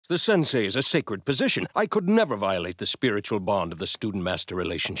The sensei is a sacred position. I could never violate the spiritual bond of the student-master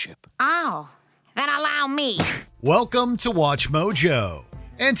relationship. Oh, then allow me. Welcome to Watch Mojo.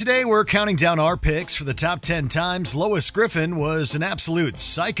 And today we're counting down our picks for the top 10 times Lois Griffin was an absolute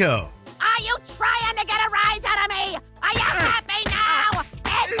psycho. Are you trying to get a rise out of me? Are you happy now?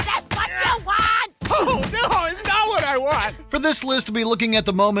 Is this what you want? Oh, no, it's not what I want. For this list, we'll be looking at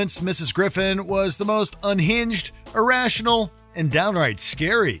the moments Mrs. Griffin was the most unhinged, irrational, and downright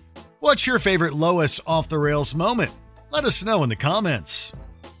scary. What's your favorite Lois off-the-rails moment? Let us know in the comments.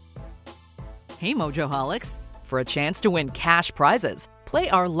 Hey Mojoholics! For a chance to win cash prizes, play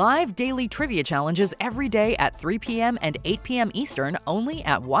our live daily trivia challenges every day at 3 p.m. and 8 p.m. Eastern only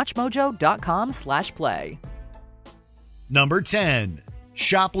at WatchMojo.com/play. Number 10.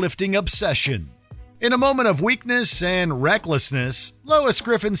 Shoplifting Obsession. In a moment of weakness and recklessness, Lois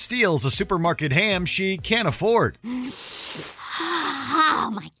Griffin steals a supermarket ham she can't afford. Oh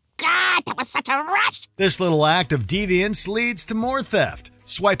my God, that was such a rush! This little act of deviance leads to more theft,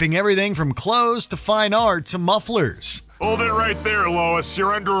 swiping everything from clothes to fine art to mufflers. Hold it right there, Lois.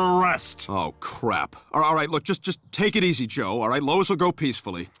 You're under arrest. Oh, crap. All right, look, just take it easy, Joe. All right, Lois will go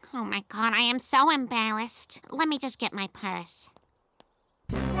peacefully. Oh my God, I am so embarrassed. Let me just get my purse.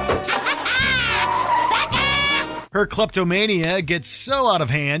 Her kleptomania gets so out of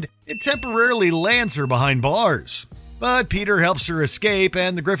hand, it temporarily lands her behind bars. But Peter helps her escape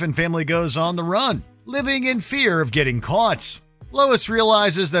and the Griffin family goes on the run, living in fear of getting caught. Lois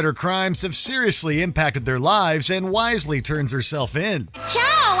realizes that her crimes have seriously impacted their lives and wisely turns herself in.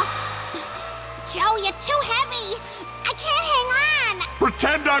 Joe! Joe, you're too heavy. I can't hang on.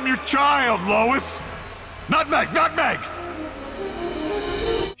 Pretend I'm your child, Lois. Nutmeg, nutmeg.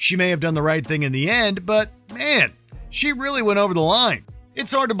 She may have done the right thing in the end, but man, she really went over the line.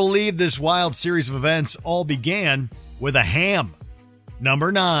 It's hard to believe this wild series of events all began with a ham.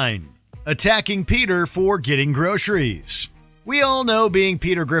 Number 9. Attacking Peter for getting groceries. We all know being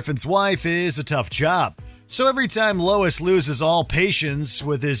Peter Griffin's wife is a tough job, so every time Lois loses all patience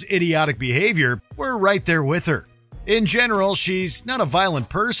with his idiotic behavior, we're right there with her. In general, she's not a violent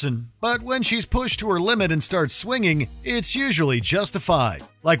person, but when she's pushed to her limit and starts swinging, it's usually justified.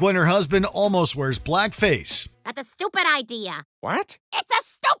 Like when her husband almost wears blackface. That's a stupid idea. What? It's a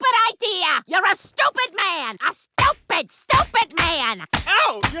stupid idea! You're a stupid man! A stupid man!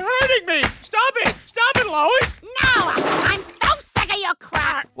 Ow, you're hurting me. Stop it, Lois. No! I'm so sick of your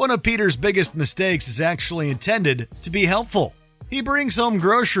crap! One of Peter's biggest mistakes is actually intended to be helpful. He brings home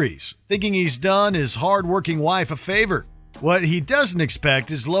groceries, thinking he's done his hard-working wife a favor. What he doesn't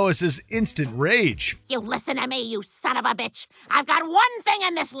expect is Lois's instant rage. You listen to me, you son of a bitch! I've got one thing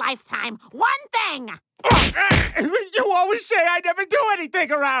in this lifetime! One thing! You always say I never do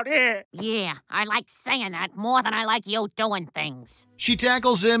anything around here. Yeah, I like saying that more than I like you doing things. She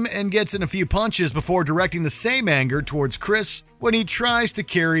tackles him and gets in a few punches before directing the same anger towards Chris when he tries to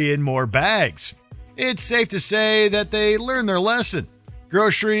carry in more bags. It's safe to say that they learned their lesson.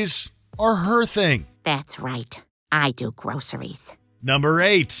 Groceries are her thing. That's right. I do groceries. Number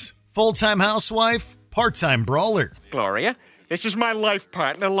 8. Full-time housewife, part-time brawler. Gloria, this is my life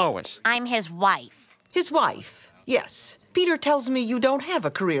partner, Lois. I'm his wife. His wife, yes. Peter tells me you don't have a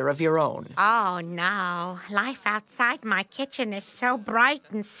career of your own. Oh, no. Life outside my kitchen is so bright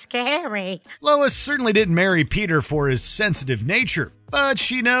and scary. Lois certainly didn't marry Peter for his sensitive nature, but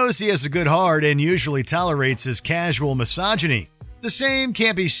she knows he has a good heart and usually tolerates his casual misogyny. The same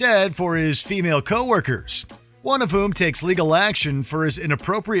can't be said for his female co-workers, one of whom takes legal action for his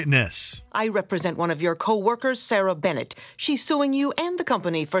inappropriateness. I represent one of your co-workers, Sarah Bennett. She's suing you and the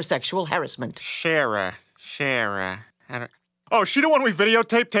company for sexual harassment. Sarah. Oh, she the one we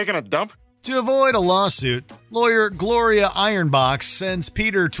videotaped taking a dump? To avoid a lawsuit, lawyer Gloria Ironbox sends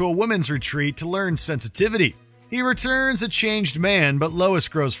Peter to a women's retreat to learn sensitivity. He returns a changed man, but Lois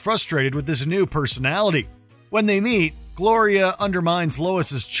grows frustrated with his new personality. When they meet, Gloria undermines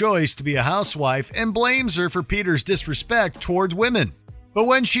Lois's choice to be a housewife and blames her for Peter's disrespect towards women. But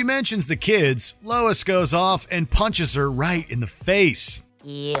when she mentions the kids, Lois goes off and punches her right in the face.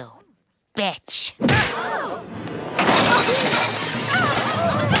 You bitch.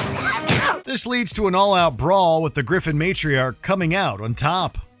 This leads to an all-out brawl with the Griffin matriarch coming out on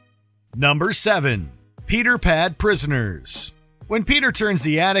top. Number 7. Peter Pad Prisoners. When Peter turns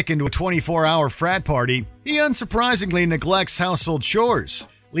the attic into a 24-hour frat party, he unsurprisingly neglects household chores,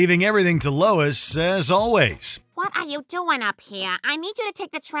 leaving everything to Lois as always. What are you doing up here? I need you to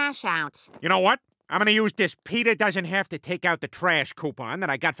take the trash out. You know what? I'm gonna use this Peter doesn't have to take out the trash coupon that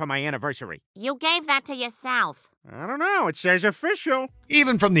I got for my anniversary. You gave that to yourself. I don't know, it says official.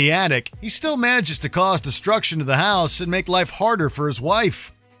 Even from the attic, he still manages to cause destruction to the house and make life harder for his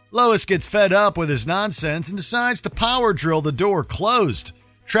wife. Lois gets fed up with his nonsense and decides to power drill the door closed,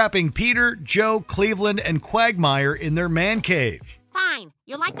 trapping Peter, Joe, Cleveland, and Quagmire in their man cave. Fine.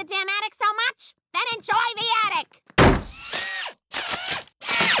 You like the damn attic so much? Then enjoy the attic.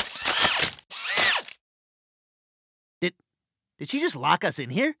 Did she just lock us in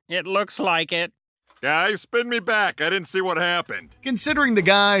here? It looks like it. Guys, spin me back. I didn't see what happened. Considering the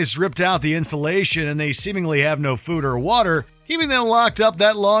guys ripped out the insulation and they seemingly have no food or water, keeping them locked up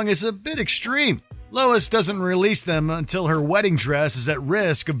that long is a bit extreme. Lois doesn't release them until her wedding dress is at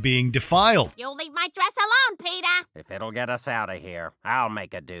risk of being defiled. You leave my dress alone, Peter. If it'll get us out of here, I'll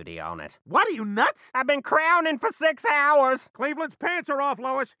make a duty on it. What, are you nuts? I've been crowning for 6 hours. Cleveland's pants are off,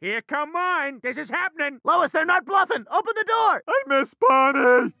 Lois. Here come mine. This is happening. Lois, they're not bluffing. Open the door. I miss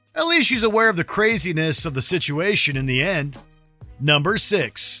Bonnie. At least she's aware of the craziness of the situation in the end. Number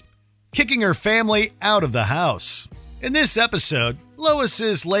 6. Kicking her family out of the house. In this episode,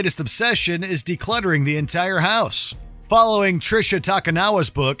 Lois's latest obsession is decluttering the entire house. Following Trisha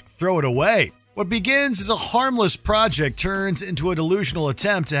Takanawa's book, Throw It Away, what begins as a harmless project turns into a delusional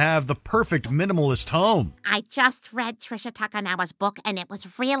attempt to have the perfect minimalist home. I just read Trisha Takanawa's book, and it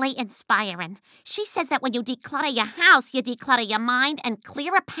was really inspiring. She says that when you declutter your house, you declutter your mind and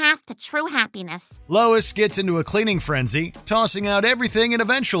clear a path to true happiness. Lois gets into a cleaning frenzy, tossing out everything and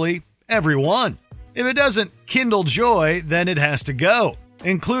eventually everyone. If it doesn't kindle joy, then it has to go,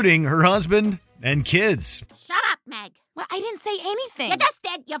 including her husband and kids. Shut up, Meg. Well, I didn't say anything. You just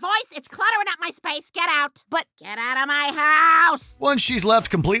did. Your voice, it's cluttering up my space. Get out. But get out of my house. Once she's left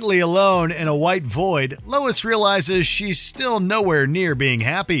completely alone in a white void, Lois realizes she's still nowhere near being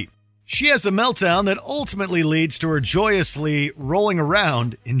happy. She has a meltdown that ultimately leads to her joyously rolling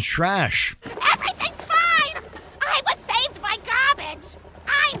around in trash. Everything's fine. I was saved by garbage.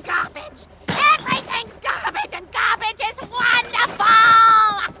 I'm garbage. Everything's garbage, and garbage is wonderful!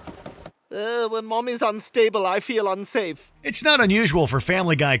 When Mommy's unstable, I feel unsafe. It's not unusual for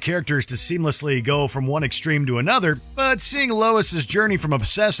Family Guy characters to seamlessly go from one extreme to another, but seeing Lois's journey from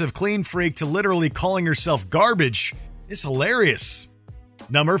obsessive clean freak to literally calling herself garbage is hilarious.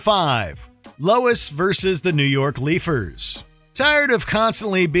 Number 5. Lois versus the New York Leafers. Tired of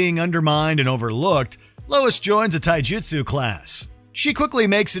constantly being undermined and overlooked, Lois joins a taijutsu class. She quickly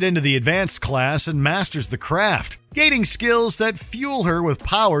makes it into the advanced class and masters the craft, gaining skills that fuel her with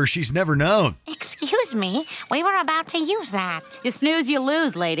power she's never known. Excuse me, we were about to use that. You snooze, you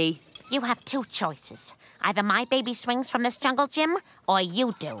lose, lady. You have 2 choices. Either my baby swings from this jungle gym, or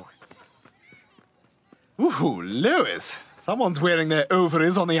you do. Ooh, Lois. Someone's wearing their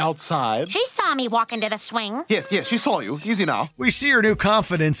ovaries on the outside. She saw me walk into the swing. Yes, she saw you. Easy now. We see her new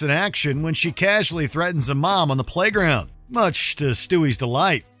confidence in action when she casually threatens a mom on the playground, much to Stewie's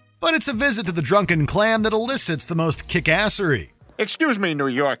delight. But it's a visit to the drunken clam that elicits the most kick-assery. Excuse me, New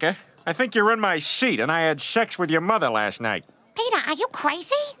Yorker. I think you're in my seat, and I had sex with your mother last night. Peter, are you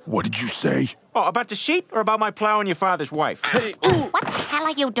crazy? What did you say? Oh, about the sheet or about my plowing your father's wife? Hey, What the hell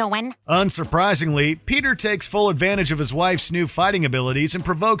are you doing? Unsurprisingly, Peter takes full advantage of his wife's new fighting abilities and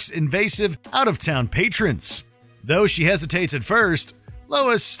provokes invasive, out-of-town patrons. Though she hesitates at first,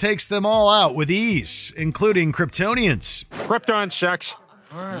 Lois takes them all out with ease, including Kryptonians. Krypton sucks.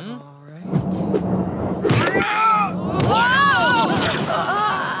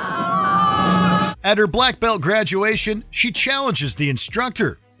 At her black belt graduation, she challenges the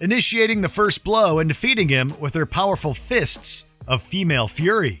instructor, initiating the first blow and defeating him with her powerful fists of female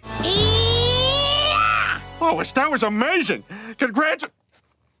fury. Oh, that was amazing.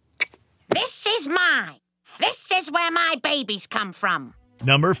 This is mine. This is where my babies come from.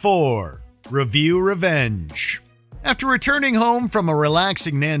 Number 4. Review Revenge. After returning home from a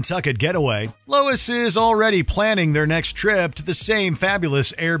relaxing Nantucket getaway, Lois is already planning their next trip to the same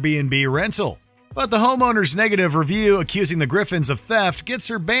fabulous Airbnb rental. But the homeowner's negative review accusing the Griffins of theft gets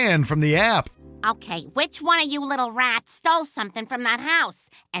her banned from the app. Okay, which one of you little rats stole something from that house?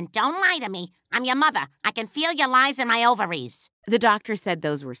 And don't lie to me. I'm your mother. I can feel your lies in my ovaries. The doctor said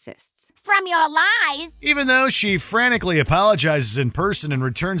those were cysts. From your lies? Even though she frantically apologizes in person and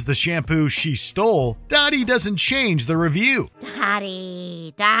returns the shampoo she stole, Dottie doesn't change the review.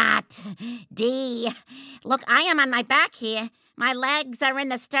 D. Look, I am on my back here. My legs are in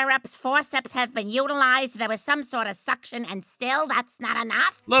the stirrups, forceps have been utilized, there was some sort of suction, and still that's not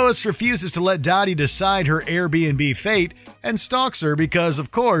enough? Lois refuses to let Dottie decide her Airbnb fate and stalks her because, of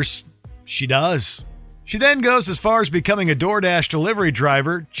course, she does. She then goes as far as becoming a DoorDash delivery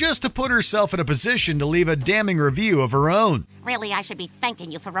driver just to put herself in a position to leave a damning review of her own. Really, I should be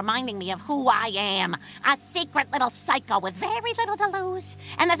thanking you for reminding me of who I am. A secret little psycho with very little to lose.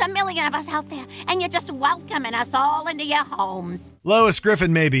 And there's a million of us out there, and you're just welcoming us all into your homes. Lois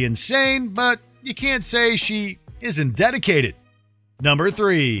Griffin may be insane, but you can't say she isn't dedicated. Number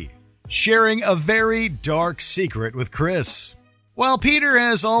 3. Sharing a very dark secret with Chris. While Peter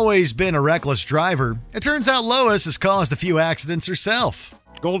has always been a reckless driver, it turns out Lois has caused a few accidents herself.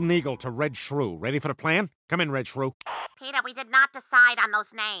 Golden Eagle to Red Shrew. Ready for the plan? Come in, Red Shrew. Peter, we did not decide on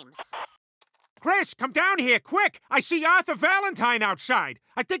those names. Chris, come down here, quick! I see Arthur Valentine outside.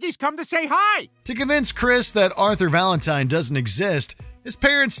 I think he's come to say hi. To convince Chris that Arthur Valentine doesn't exist, his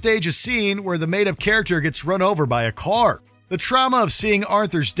parents stage a scene where the made-up character gets run over by a car. The trauma of seeing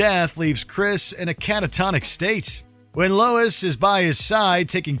Arthur's death leaves Chris in a catatonic state. When Lois is by his side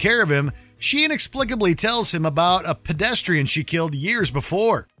taking care of him, she inexplicably tells him about a pedestrian she killed years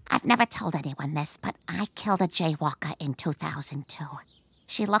before. I've never told anyone this, but I killed a jaywalker in 2002.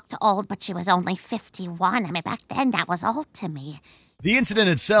 She looked old, but she was only 51. I mean, back then, that was old to me. The incident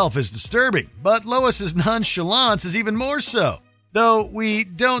itself is disturbing, but Lois's nonchalance is even more so. Though we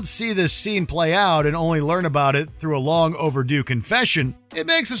don't see this scene play out and only learn about it through a long overdue confession, it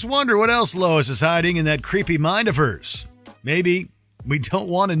makes us wonder what else Lois is hiding in that creepy mind of hers. Maybe we don't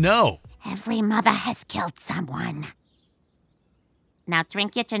want to know. Every mother has killed someone. Now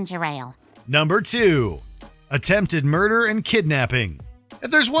drink your ginger ale. Number 2. Attempted murder and kidnapping.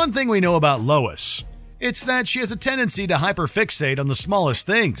 If there's one thing we know about Lois, it's that she has a tendency to hyperfixate on the smallest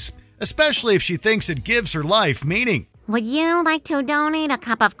things, especially if she thinks it gives her life meaning. Would you like to donate a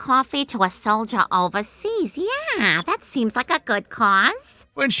cup of coffee to a soldier overseas? Yeah, that seems like a good cause.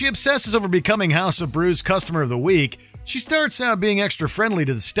 When she obsesses over becoming House of Brew's Customer of the Week, she starts out being extra friendly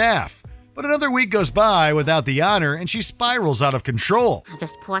to the staff. But another week goes by without the honor and she spirals out of control. I'll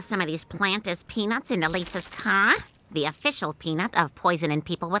just pour some of these Planters peanuts into Lisa's car. The official peanut of poisoning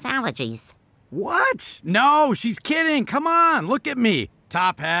people with allergies. What? No, she's kidding. Come on, look at me.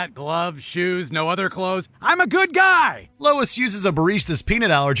 Top hat, gloves, shoes, no other clothes. I'm a good guy! Lois uses a barista's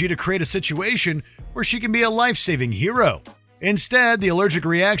peanut allergy to create a situation where she can be a life-saving hero. Instead, the allergic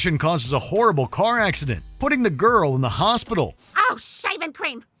reaction causes a horrible car accident, putting the girl in the hospital. Oh, shaving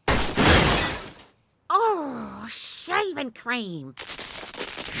cream! Oh, shaving cream!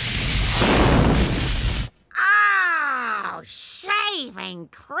 Oh, shaving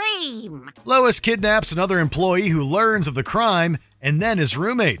cream! Lois kidnaps another employee who learns of the crime and then his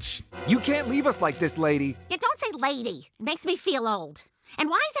roommates. You can't leave us like this, lady. Yeah, don't say lady. It makes me feel old. And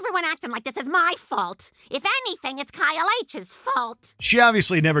why is everyone acting like this is my fault? If anything, it's Kyle H's fault. She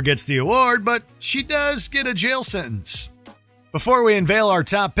obviously never gets the award, but she does get a jail sentence. Before we unveil our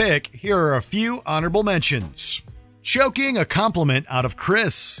top pick, here are a few honorable mentions. Choking a compliment out of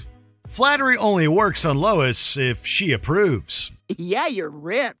Chris. Flattery only works on Lois if she approves. Yeah, you're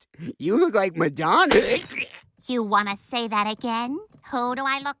ripped. You look like Madonna. You want to say that again? Who do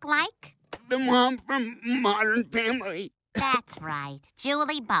I look like? The mom from Modern Family. That's right.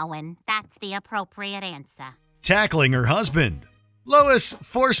 Julie Bowen. That's the appropriate answer. Tackling her husband. Lois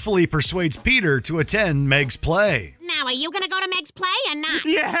forcefully persuades Peter to attend Meg's play. Now, are you going to go to Meg's play or not?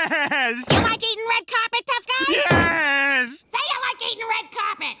 Yes! You like eating red carpet, tough guy? Yes! Say you like eating red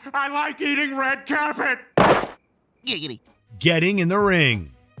carpet! I like eating red carpet! Giggity. Getting in the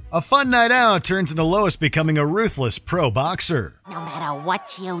ring. A fun night out turns into Lois becoming a ruthless pro boxer. No matter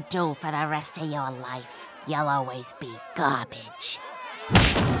what you do for the rest of your life, you'll always be garbage.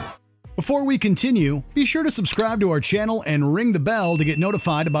 Before we continue, be sure to subscribe to our channel and ring the bell to get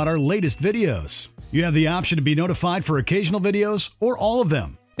notified about our latest videos. You have the option to be notified for occasional videos or all of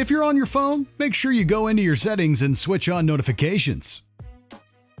them. If you're on your phone, make sure you go into your settings and switch on notifications.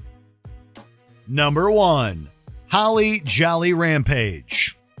 Number 1. Holly Jolly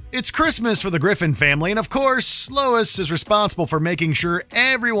Rampage. It's Christmas for the Griffin family, and of course, Lois is responsible for making sure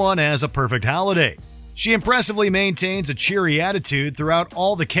everyone has a perfect holiday. She impressively maintains a cheery attitude throughout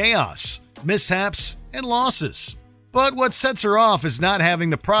all the chaos, mishaps, and losses. But what sets her off is not having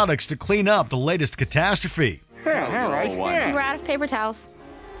the products to clean up the latest catastrophe. Yeah, all right. We're out of paper towels.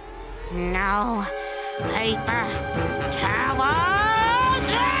 No paper towels!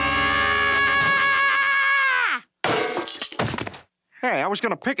 Hey, I was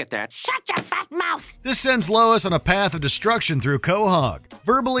gonna pick at that. Shut your fat mouth! This sends Lois on a path of destruction through Quahog,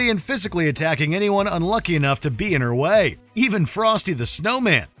 verbally and physically attacking anyone unlucky enough to be in her way, even Frosty the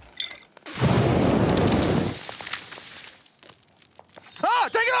Snowman. Ah,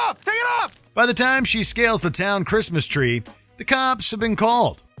 take it off! Take it off! By the time she scales the town Christmas tree, the cops have been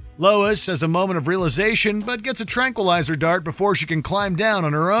called. Lois has a moment of realization, but gets a tranquilizer dart before she can climb down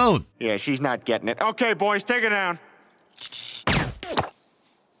on her own. Yeah, she's not getting it. Okay, boys, take her down.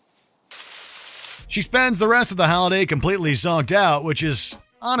 She spends the rest of the holiday completely zonked out, which is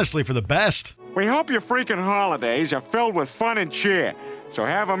honestly for the best. We hope your freaking holidays are filled with fun and cheer. So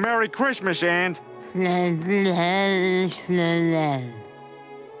have a Merry Christmas and...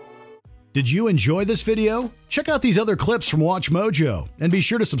 Did you enjoy this video? Check out these other clips from WatchMojo, and be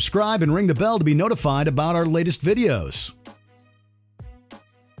sure to subscribe and ring the bell to be notified about our latest videos.